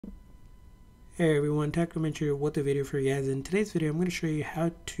Hey everyone, Technomentary here with a video for you guys. In today's video, I'm going to show you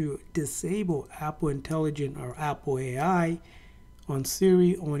how to disable Apple Intelligent or Apple AI on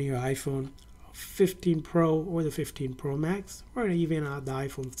Siri on your iPhone 15 Pro or the 15 Pro Max, or even the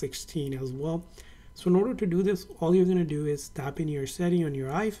iPhone 16 as well. So in order to do this, all you're going to do is tap in your setting on your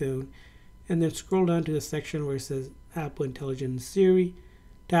iPhone and then scroll down to the section where it says Apple Intelligent Siri.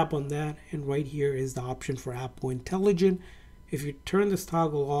 Tap on that, and right here is the option for Apple Intelligent. If you turn this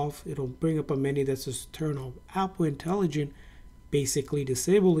toggle off, it'll bring up a menu that says turn off Apple Intelligent, basically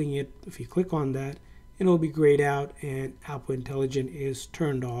disabling it. If you click on that, it'll be grayed out and Apple Intelligent is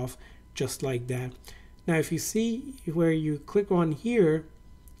turned off just like that. Now if you see where you click on here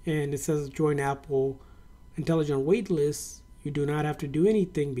and it says join Apple Intelligent waitlist, you do not have to do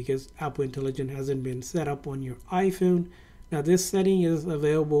anything because Apple Intelligent hasn't been set up on your iPhone. Now this setting is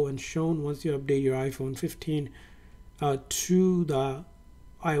available and shown once you update your iPhone 15 to the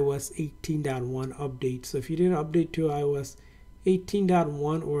iOS 18.1 update. So if you didn't update to iOS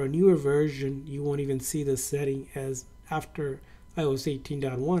 18.1 or a newer version, you won't even see this setting, as after iOS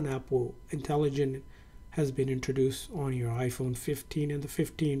 18.1, Apple Intelligent has been introduced on your iPhone 15 and the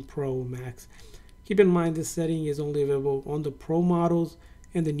 15 Pro Max. Keep in mind this setting is only available on the Pro models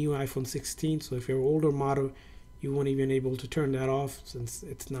and the new iPhone 16. So if you're an older model, you won't even be able to turn that off since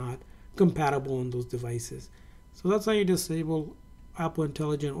it's not compatible on those devices. So that's how you disable Apple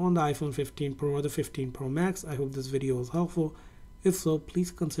Intelligent on the iPhone 15 Pro or the 15 Pro Max. I hope this video was helpful. If so,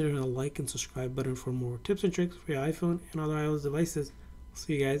 please consider a like and subscribe button for more tips and tricks for your iPhone and other iOS devices. I'll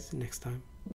see you guys next time.